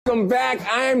Welcome back.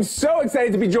 I am so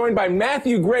excited to be joined by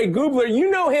Matthew Gray Gubler. You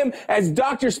know him as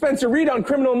Dr. Spencer Reid on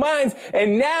Criminal Minds,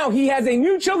 and now he has a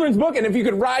new children's book, and if you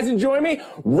could rise and join me,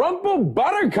 Rumple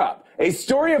Buttercup, a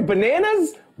story of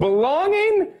bananas,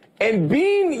 belonging, and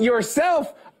being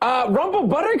yourself. Rumple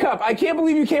Buttercup, I can't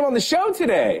believe you came on the show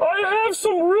today. I have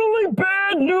some really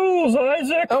bad news,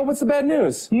 Isaac. Oh, what's the bad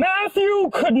news? Matthew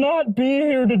could not be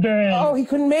here today. Oh, he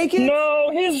couldn't make it? No,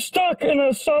 he's stuck in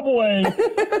a subway.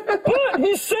 But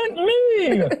he sent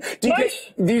me.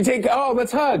 Do you take, oh,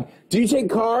 let's hug. Do you take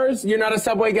cars? You're not a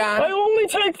subway guy? I only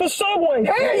take the subway.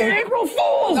 Hey, April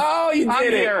Fools! Oh, you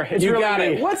did it. Here. It's you really got me.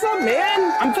 it. What's up,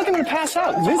 man? I'm thinking I'm gonna pass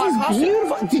out. This is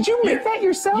beautiful. Did you make that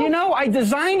yourself? You know, I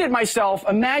designed it myself.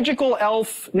 A magical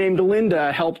elf named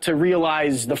Linda helped to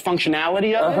realize the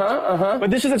functionality of it. But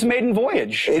this is its maiden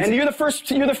voyage, and you're the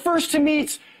first to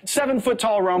meet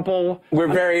 7-foot-tall Rumple. We're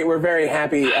very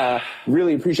happy.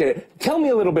 Really appreciate it. Tell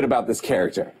me a little bit about this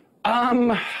character.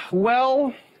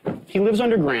 Well, he lives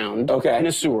underground in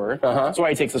a sewer. That's why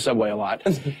he takes the subway a lot.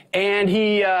 And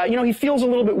he, you know, he feels a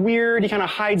little bit weird. He kind of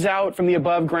hides out from the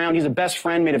above ground. He's a best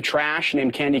friend made of trash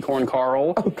named Candy Corn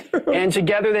Carl. And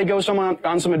together they go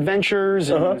on some adventures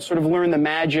and sort of learn the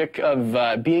magic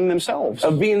of being themselves.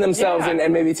 Of being themselves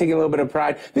and maybe taking a little bit of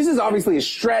pride. This is obviously a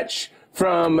stretch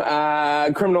from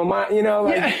Criminal Minds, you know,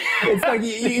 like it's like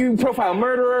you profile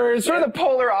murderers. Sort of the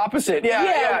polar opposite.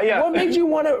 Yeah. What made you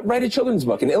want to write a children's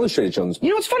book, an illustrated children's book? You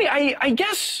know, it's funny. I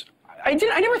guess I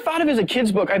never thought of it as a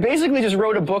kid's book. I basically just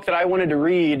wrote a book that I wanted to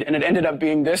read, and it ended up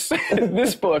being this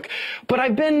this book. But I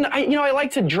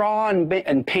like to draw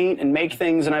and paint and make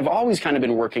things, and I've always kind of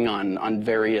been working on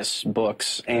various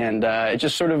books, and it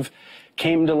just sort of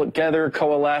came together,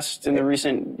 coalesced in the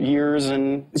recent years,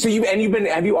 and so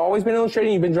have you always been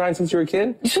illustrating? You've been drawing since you were a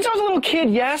kid? Since I was a little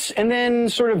kid, yes, and then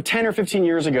sort of 10 or 15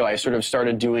 years ago, I sort of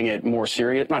started doing it more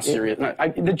serious. Not serious.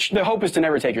 The hope is to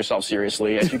never take yourself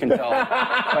seriously, as you can tell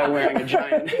by wearing a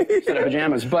giant set of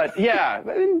pajamas. But yeah, I've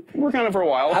been working on it for a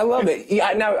while. I love it.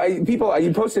 Yeah, now,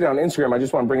 you posted it on Instagram. I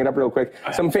just want to bring it up real quick.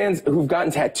 Some fans who've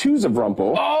gotten tattoos of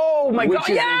Rumple. Oh my God! Which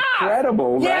is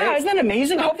incredible, right? Yeah, isn't that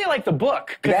amazing? I hope they like the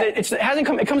book because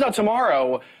it comes out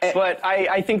tomorrow, but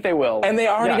I think they will. And they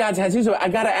already got tattoos. So I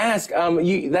got to ask,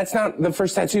 that's not the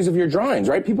first tattoos of your drawings,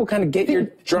 right? People kind of get your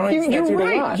drawings tattooed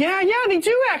a lot. Yeah, they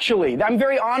do actually. I'm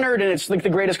very honored, and it's like the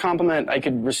greatest compliment I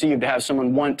could receive to have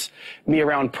someone want me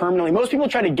around permanently. Most people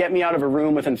try to get me out of a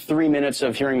room within 3 minutes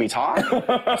of hearing me talk.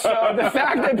 So the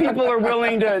fact that people are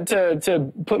willing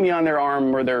to put me on their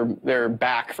arm or their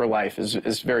back for life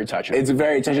is very touching. It's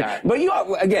very touching. Yeah. But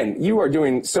you are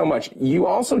doing so much. You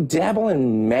also dabble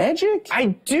in magic? I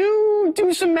do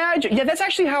some magic. Yeah, that's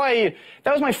actually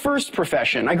that was my first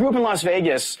profession. I grew up in Las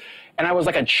Vegas, and I was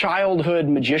like a childhood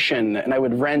magician, and I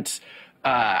would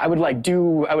I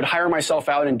would hire myself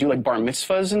out and do like bar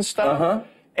mitzvahs and stuff.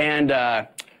 And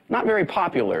not very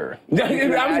popular. I was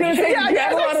going to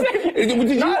say,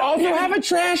 did you also have a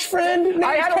trash friend?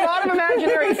 I had a lot of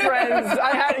imaginary friends.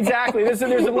 Exactly. There's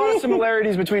a lot of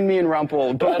similarities between me and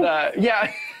Rumple. But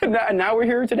yeah, now we're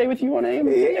here today with you on AIM.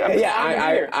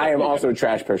 I am also a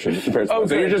trash person. Oh,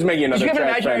 so you're just making another trash friend. Did you have an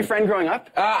imaginary friend growing up?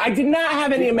 I did not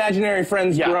have any imaginary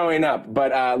friends growing up,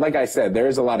 but like I said, there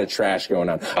is a lot of trash going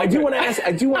on. Okay. I do want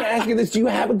to ask you this. Do you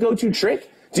have a go-to trick?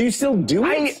 Do you still do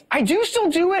it? I do still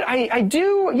do it. I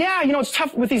do. Yeah, you know, it's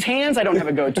tough with these hands. I don't have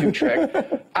a go-to trick.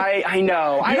 I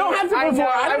know. You don't have to perform.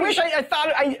 I wish I thought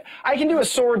I can do a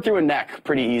sword through a neck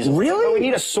pretty easily. Really? But we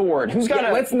need a sword. Who's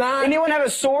got Let's not. Anyone have a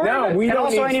sword? No, we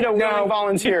don't. I need a willing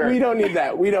volunteer. We don't need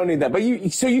that. We don't need that. But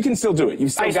so you can still do it.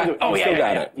 You've still got it. Oh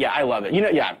yeah. Yeah, I love it. You know,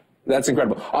 yeah. That's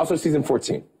incredible. Also, season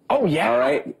 14. Oh yeah. All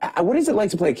right. What is it like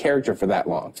to play a character for that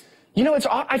long? You know,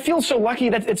 I feel so lucky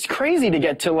that it's crazy to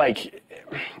get to like.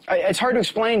 It's hard to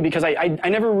explain because I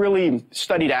never really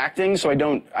studied acting, so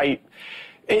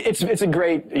it's a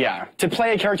great, to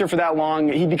play a character for that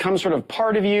long, he becomes sort of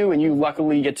part of you, and you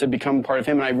luckily get to become part of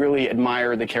him, and I really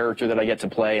admire the character that I get to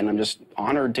play, and I'm just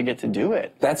honored to get to do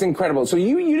it. That's incredible. So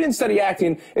you didn't study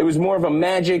acting, it was more of a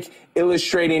magic,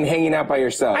 illustrating, hanging out by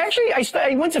yourself.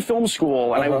 I went to film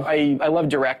school, and I love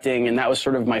directing, and that was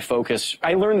sort of my focus.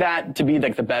 I learned that to be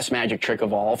like the best magic trick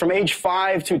of all. From age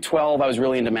 5 to 12, I was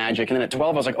really into magic, and then at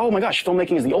 12, I was like, oh my gosh,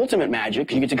 filmmaking is the ultimate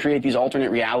magic. You get to create these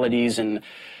alternate realities and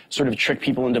sort of trick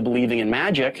people into believing in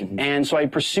magic. And so I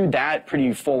pursued that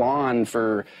pretty full on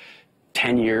for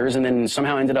 10 years and then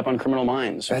somehow ended up on Criminal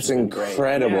Minds. That's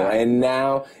incredible. Yeah. And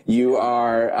now you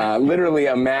are literally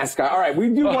a mascot. All right, we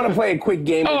do want to play a quick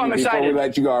game with you before we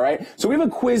let you go, all right? So we have a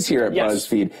quiz here at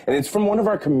BuzzFeed, and it's from one of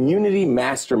our community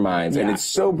masterminds, and it's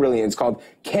so brilliant. It's called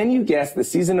Can You Guess the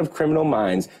Season of Criminal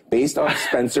Minds based on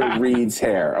Spencer Reid's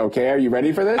hair. Okay, are you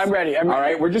ready for this? I'm ready. All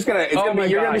right, we're just going to,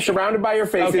 you're going to be surrounded by your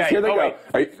faces. Okay. Here they go. Wait. All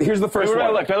right, here's the first one.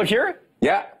 Do I look here?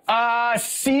 Yeah.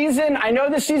 Season, I know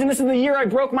this season, this is the year I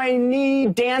broke my knee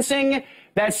dancing.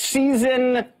 That's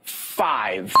season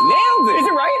 5. Nailed it. Is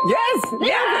it right? Yes.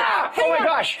 Yeah. Oh my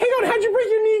gosh. Hang on, how'd you break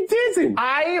your knee dancing?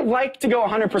 I like to go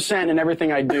 100% in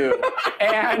everything I do.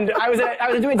 And I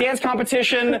was doing a dance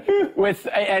competition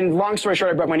and long story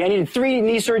short, I broke my knee. I needed 3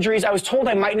 knee surgeries. I was told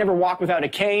I might never walk without a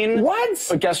cane. What?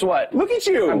 But guess what? Look at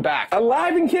you. I'm back.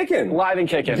 Alive and kicking. Alive and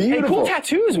kicking. Beautiful. Hey, cool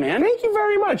tattoos, man. Thank you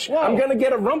very much. Whoa. I'm going to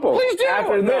get a rumple. Please do.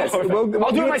 After this. I'll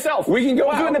do it myself. We can go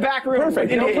I'll do it in the back room.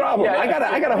 Perfect. No problem. Yeah,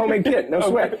 I got a homemade kit. No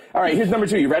sweat. All right, here's number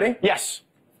 2. You ready? Yes.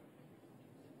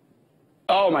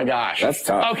 Oh my gosh. That's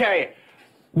tough. Okay.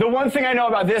 The one thing I know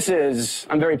about this is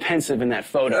I'm very pensive in that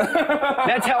photo.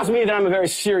 That tells me that I'm a very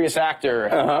serious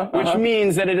actor, which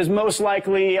means that it is most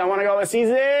likely I want to go with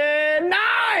season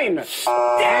 9.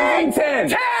 Season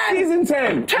 10. Season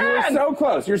 10. 10. You were so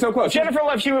close. You're so close. Jennifer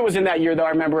Love Hewitt was in that year, though, I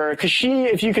remember, because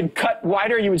if you could cut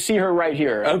wider, you would see her right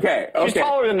here. Okay. She's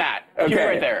taller than that. Okay. She's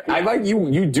right there. I like you.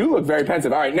 You do look very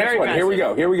pensive. All right, next one. Here we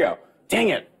go. Here we go. Dang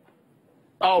it.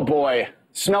 Oh, boy.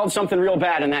 Smelled something real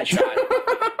bad in that shot.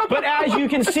 But as you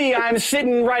can see, I'm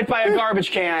sitting right by a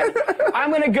garbage can. I'm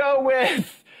going to go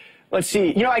with, let's see.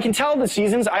 You know, I can tell the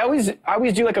seasons. I always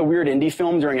do like a weird indie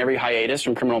film during every hiatus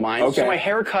from Criminal Minds. Okay. So my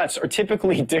haircuts are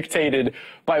typically dictated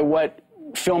by what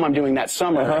film I'm doing that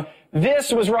summer.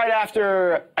 This was right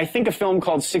after, I think, a film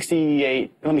called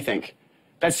 68. Let me think.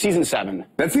 That's season 7.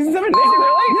 That's season 7? Is it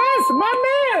really? Yes,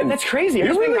 my man. That's crazy. You're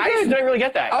really nice. good. Did I really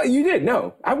get that? You did.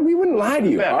 No, we wouldn't lie to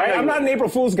you. Yeah, all right? I'm you not an April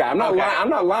Fool's guy. I'm not lying. I'm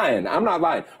not lying. I'm not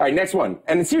lying. All right, next one.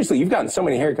 And seriously, you've gotten so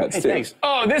many haircuts too. Thanks.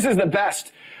 Oh, this is the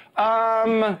best.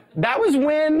 That was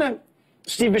when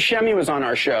Steve Buscemi was on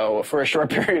our show for a short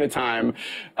period of time.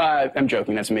 I'm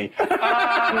joking, that's me.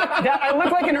 I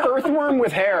look like an earthworm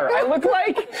with hair. I look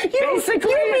like,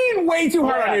 basically... You mean way too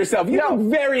hard on yourself. You look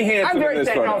very handsome in this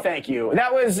photo. No, thank you.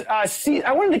 That was,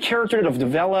 I wanted the character to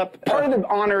develop. Part of the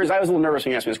honors, I was a little nervous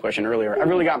when you asked me this question earlier. I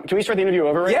really got, can we start the interview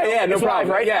over right now? Yeah, no problem.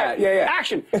 Live, right? Yeah.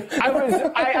 Action.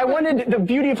 I wanted, the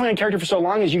beauty of playing a character for so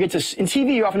long is you get to, in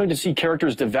TV you often get to see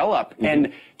characters develop,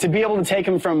 and to be able to take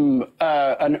them from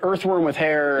an earthworm with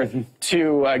hair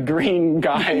to a green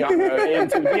guy on the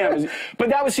AM. But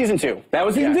that was season 2. That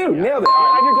was season 2. Nailed it.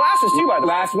 I have your glasses too, by the way.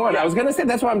 Last one. I was gonna say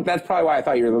that's probably why I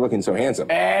thought you were looking so handsome.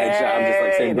 I'm just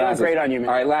like saying glasses. Great on you, man.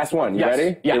 All right, last one. You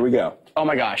ready? Yeah. Here we go. Oh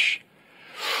my gosh.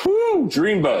 Woo!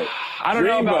 Dreamboat. I don't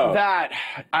know about that.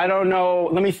 I don't know.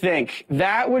 Let me think.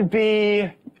 That would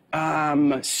be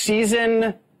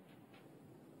season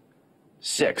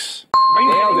 6. Are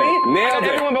you Nailed kidding it. me? Nailed it.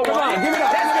 Everyone but Come one. on, give it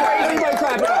up. That's crazy. Everybody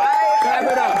clap it up. Clap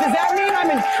it up. Does that mean I'm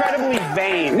incredibly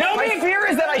vain? No, my fear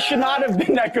is that I should not have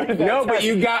been that good at that. No, but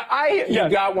you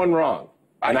got one wrong.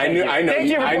 And I know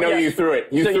you threw it.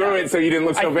 You threw it so you didn't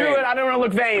look so vain. I threw it. I don't want to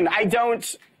look vain. I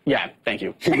don't. Yeah, thank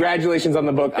you. Congratulations on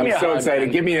the book. I'm so excited.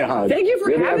 Man. Give me a hug. Thank you for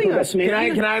having us,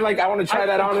 man. Can I I want to try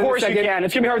that on in a second. Of course you can.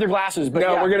 It's going to be hard with your glasses, but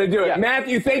no, we're going to do it. Yeah.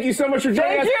 Matthew, thank you so much for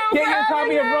joining us. Get your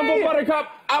copy of Rumple Buttercup.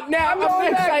 Up now, up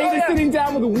next, Saeed is sitting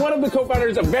down with one of the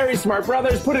co-founders of Very Smart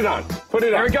Brothers. Put it on. Put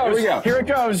it on. Here it goes. Here we go. Here it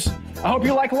goes. I hope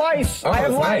you like lice. I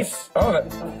have lice. Nice. Oh,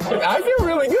 I feel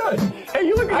really good. Hey,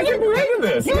 you look. I can breathe in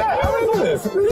this. Yeah, I can breathe in this.